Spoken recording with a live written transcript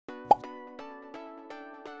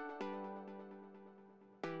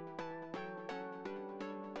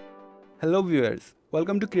Hello viewers,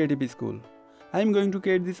 welcome to Creative School. I am going to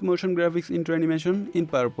create this motion graphics intro animation in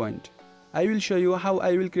PowerPoint. I will show you how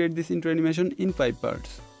I will create this intro animation in 5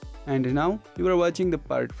 parts. And now you are watching the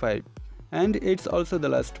part 5. And it's also the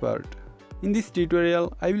last part. In this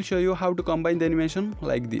tutorial, I will show you how to combine the animation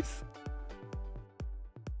like this.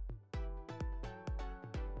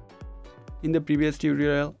 In the previous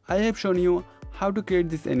tutorial, I have shown you how to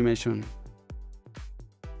create this animation.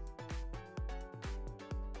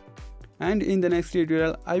 And in the next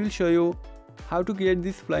tutorial, I will show you how to create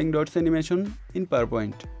this flying dots animation in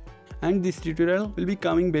PowerPoint. And this tutorial will be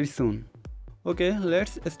coming very soon. Okay,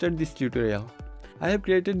 let's start this tutorial. I have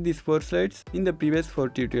created these 4 slides in the previous 4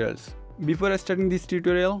 tutorials. Before starting this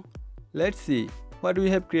tutorial, let's see what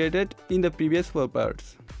we have created in the previous 4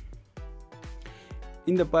 parts.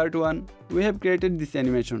 In the part 1, we have created this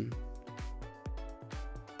animation.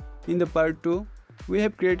 In the part 2, we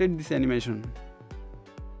have created this animation.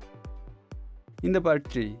 In the part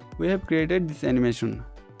 3, we have created this animation.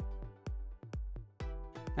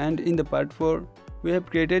 And in the part 4, we have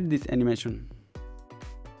created this animation.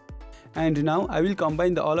 And now I will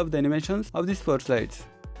combine all of the animations of these 4 slides.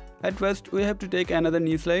 At first, we have to take another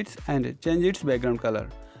new slides and change its background color.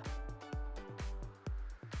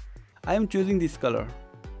 I am choosing this color.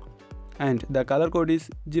 And the color code is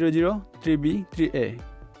 003B3A.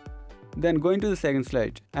 Then go into the second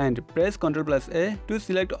slide and press Ctrl+A to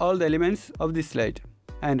select all the elements of this slide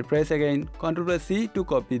and press again Ctrl+C to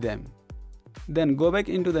copy them. Then go back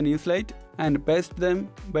into the new slide and paste them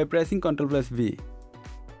by pressing Ctrl+V.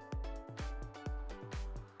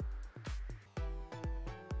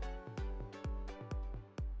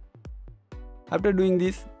 After doing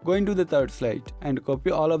this, go into the third slide and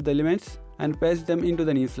copy all of the elements and paste them into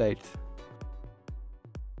the new slides.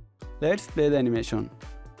 Let's play the animation.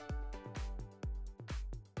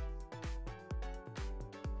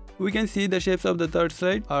 We can see the shapes of the third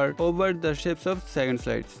slide are over the shapes of second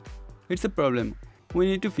slides. It's a problem. We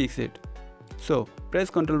need to fix it. So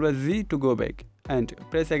press Ctrl+Z to go back and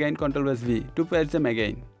press again Ctrl+V to paste them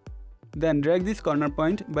again. Then drag this corner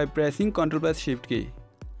point by pressing Ctrl+Shift key.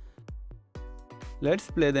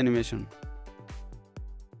 Let's play the animation.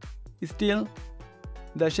 Still,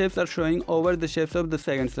 the shapes are showing over the shapes of the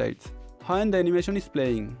second slides when the animation is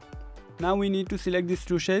playing. Now we need to select these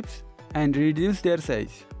 2 shapes and reduce their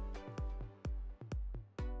size.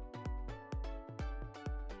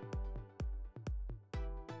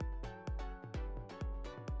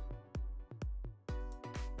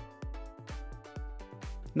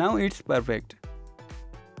 Now it's perfect.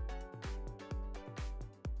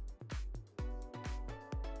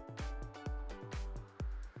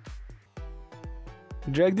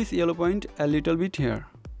 Drag this yellow point a little bit here.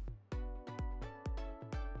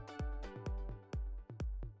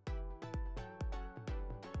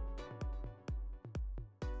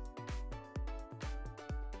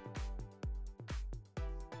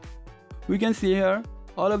 We can see here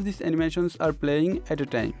all of these animations are playing at a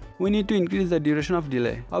time. We need to increase the duration of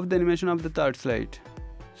delay of the animation of the third slide.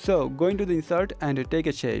 So go into the insert and take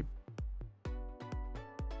a shape.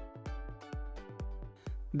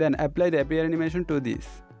 Then apply the appear animation to this.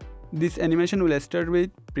 This animation will start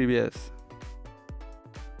with previous.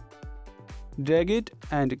 Drag it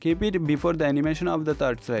and keep it before the animation of the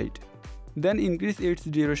third slide. Then increase its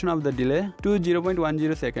duration of the delay to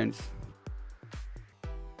 0.10 seconds.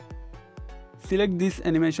 Select these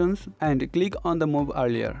animations and click on the move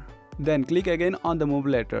earlier. Then click again on the move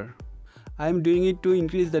later. I am doing it to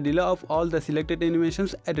increase the delay of all the selected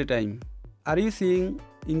animations at a time. Are you seeing?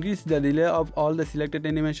 Increase the delay of all the selected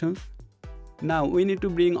animations. Now we need to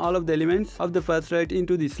bring all of the elements of the first slide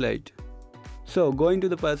into this slide. So go into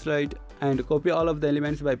the first slide and copy all of the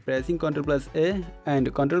elements by pressing Ctrl+A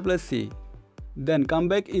and Ctrl+C. Then come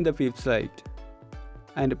back in the 5th slide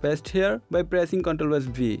and paste here by pressing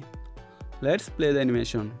Ctrl+V. Let's play the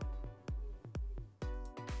animation.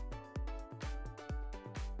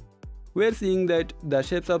 We are seeing that the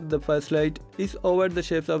shapes of the first slide is over the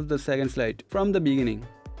shapes of the second slide from the beginning.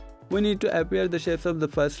 We need to appear the shapes of the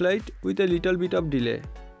first slide with a little bit of delay.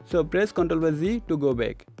 So press Ctrl+Z to go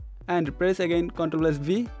back and press again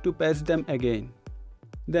Ctrl+V to paste them again.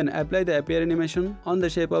 Then apply the appear animation on the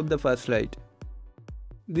shape of the first slide.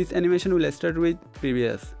 This animation will start with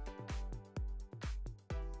previous.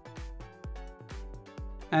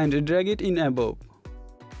 And drag it in above.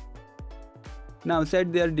 Now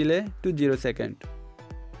set their delay to 0 seconds.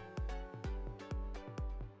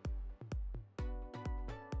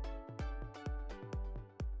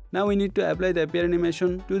 Now we need to apply the appear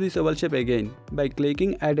animation to this oval shape again by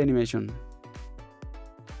clicking add animation.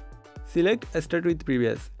 Select Start with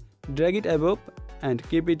Previous, drag it above and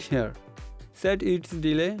keep it here. Set its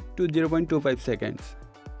delay to 0.25 seconds.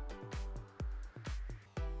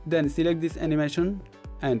 Then select this animation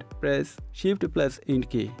and press Shift plus Int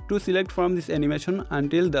key to select from this animation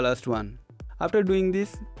until the last one. After doing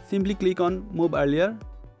this, simply click on Move Earlier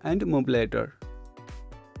and Move Later.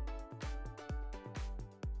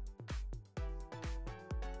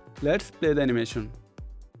 Let's play the animation.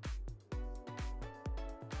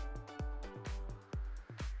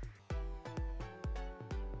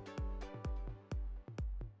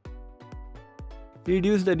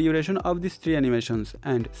 Reduce the duration of these 3 animations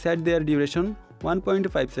and set their duration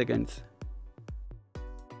 1.5 seconds.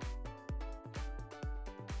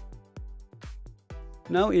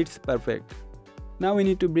 Now it's perfect. Now we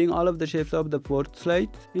need to bring all of the shapes of the 4th slide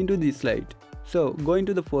into this slide. So go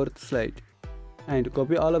into the 4th slide and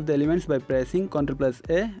copy all of the elements by pressing Ctrl plus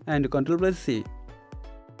A and Ctrl plus C.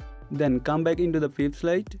 Then come back into the 5th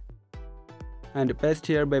slide and paste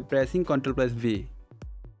here by pressing Ctrl plus V.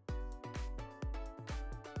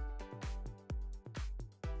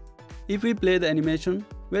 If we play the animation,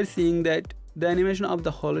 we're seeing that the animation of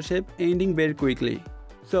the hollow shape ending very quickly.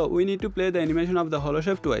 So we need to play the animation of the hollow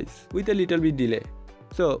shape twice with a little bit delay.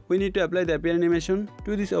 So we need to apply the appear animation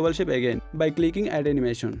to this oval shape again by clicking Add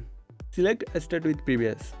Animation. Select Start with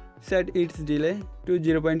Previous. Set its delay to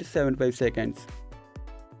 0.75 seconds.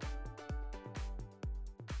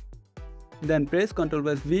 Then press Ctrl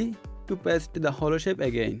plus V to paste the hollow shape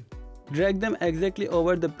again. Drag them exactly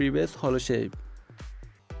over the previous hollow shape.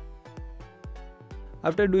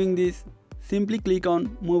 After doing this, simply click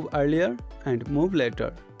on Move Earlier and Move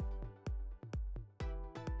Later.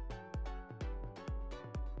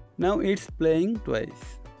 Now it's playing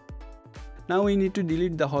twice. Now we need to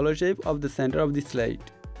delete the hollow shape of the center of the slide.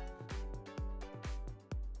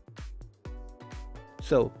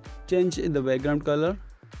 So change the background color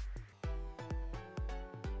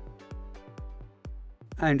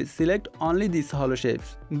and select only these hollow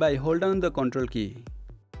shapes by hold down the Ctrl key.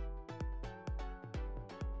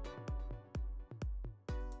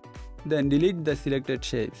 Then delete the selected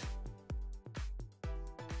shapes.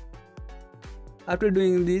 After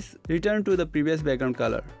doing this, return to the previous background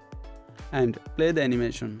color and play the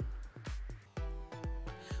animation.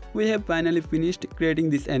 We have finally finished creating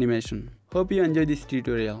this animation. Hope you enjoyed this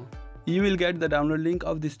tutorial. You will get the download link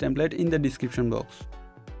of this template in the description box.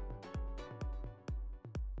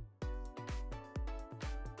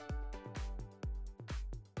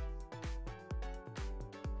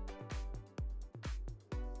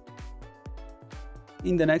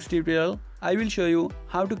 In the next tutorial, I will show you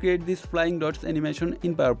how to create this flying dots animation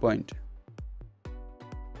in PowerPoint.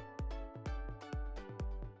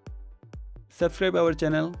 Subscribe our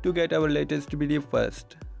channel to get our latest video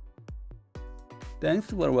first. Thanks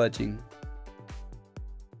for watching.